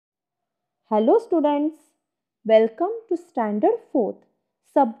Hello students, welcome to Standard 4th,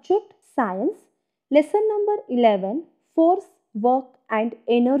 Subject Science, Lesson number 11, Force, Work and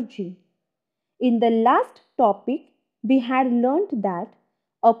Energy. In the last topic, we had learnt that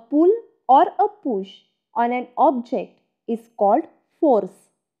a pull or a push on an object is called force.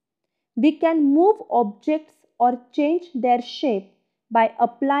 We can move objects or change their shape by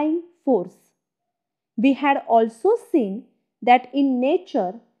applying force. We had also seen that in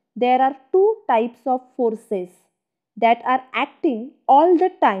nature there are two types of forces that are acting all the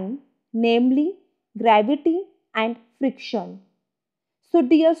time, namely gravity and friction. So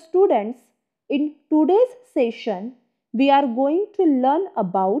dear students, in today's session we are going to learn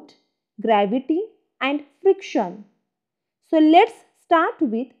about gravity and friction. So let's start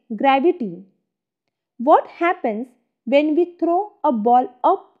with gravity. What happens when we throw a ball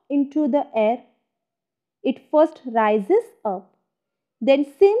up into the air? It first rises up, then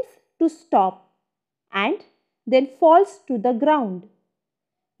seems to stop, and then falls to the ground.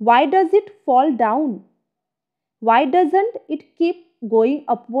 Why does it fall down? Why doesn't it keep going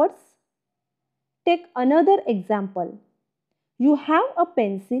upwards? Take another example. You have a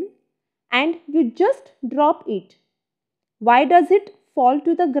pencil and you just drop it. Why does it fall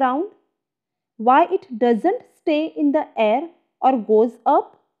to the ground? Why it doesn't stay in the air or goes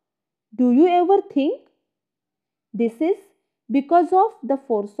up? Do you ever think? This is because of the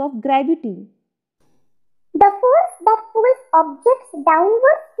force of gravity. The force that pulls objects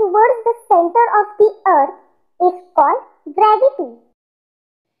downwards towards the center of the earth is called gravity.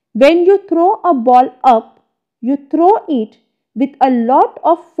 When you throw a ball up, you throw it with a lot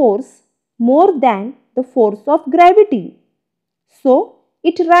of force more than the force of gravity. So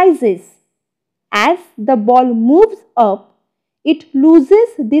it rises. As the ball moves up, it loses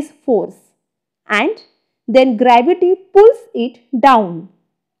this force and then gravity pulls it down.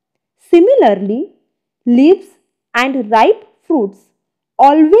 Similarly, leaves and ripe fruits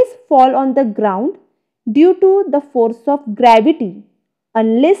always fall on the ground due to the force of gravity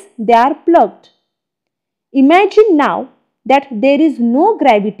unless they are plucked. Imagine now that there is no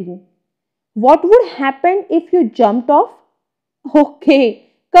gravity. What would happen if you jumped off?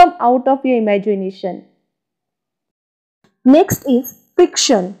 Okay, come out of your imagination. Next is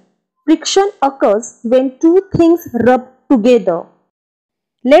friction. Friction occurs when two things rub together.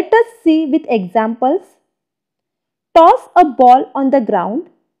 Let us see with examples. Toss a ball on the ground.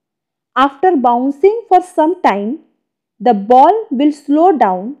 After bouncing for some time, the ball will slow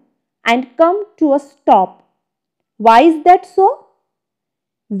down and come to a stop. Why is that so?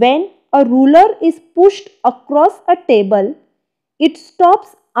 When a ruler is pushed across a table, it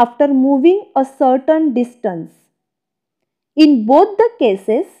stops after moving a certain distance. In both the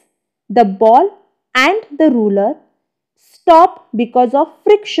cases, the ball and the ruler stop because of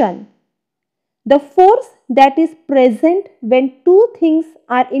friction. The force that is present when two things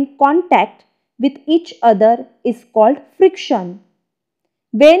are in contact with each other is called friction.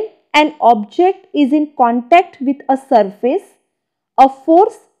 When an object is in contact with a surface, a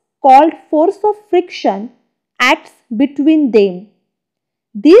force called force of friction acts between them.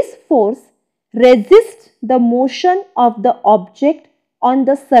 This force resists the motion of the object on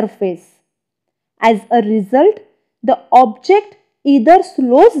the surface. As a result, the object either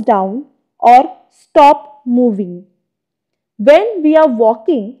slows down or stops moving. When we are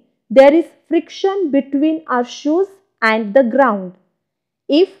walking, there is friction between our shoes and the ground.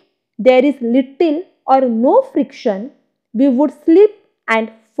 If there is little or no friction, we would slip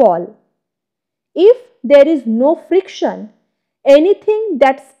and fall. If there is no friction, anything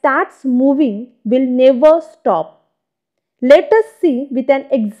that starts moving will never stop. Let us see with an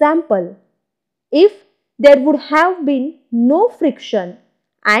example. If there would have been no friction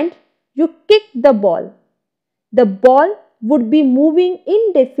and you kick the ball would be moving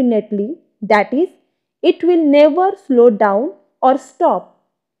indefinitely, that is, it will never slow down or stop.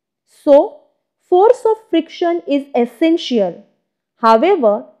 So, force of friction is essential.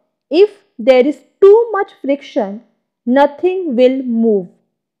 However, if there is too much friction, nothing will move.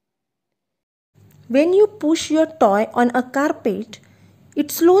 When you push your toy on a carpet,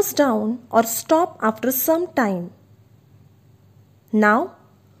 it slows down or stops after some time. Now,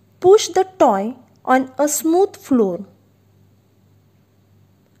 push the toy on a smooth floor.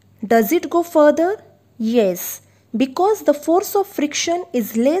 Does it go further? Yes, because the force of friction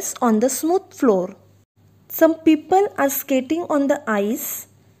is less on the smooth floor. Some people are skating on the ice.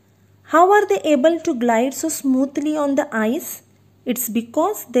 How are they able to glide so smoothly on the ice? It's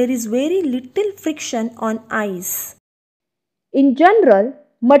because there is very little friction on ice. In general,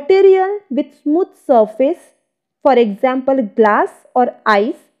 material with smooth surface, for example glass or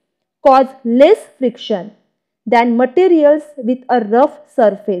ice, cause less friction than materials with a rough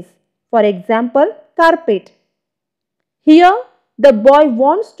surface. For example, carpet. Here, the boy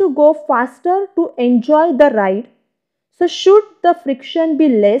wants to go faster to enjoy the ride. So, should the friction be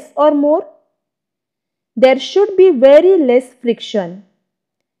less or more? There should be very less friction.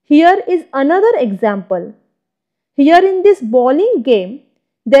 Here is another example. Here in this bowling game,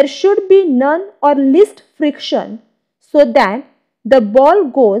 there should be none or least friction so that the ball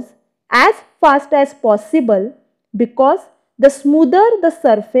goes as fast as possible, because the smoother the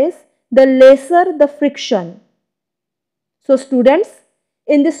surface, the lesser the friction. So students,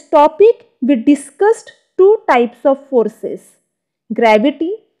 in this topic we discussed two types of forces,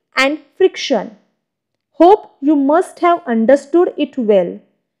 gravity and friction. Hope you must have understood it well.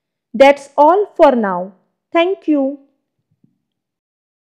 That's all for now. Thank you.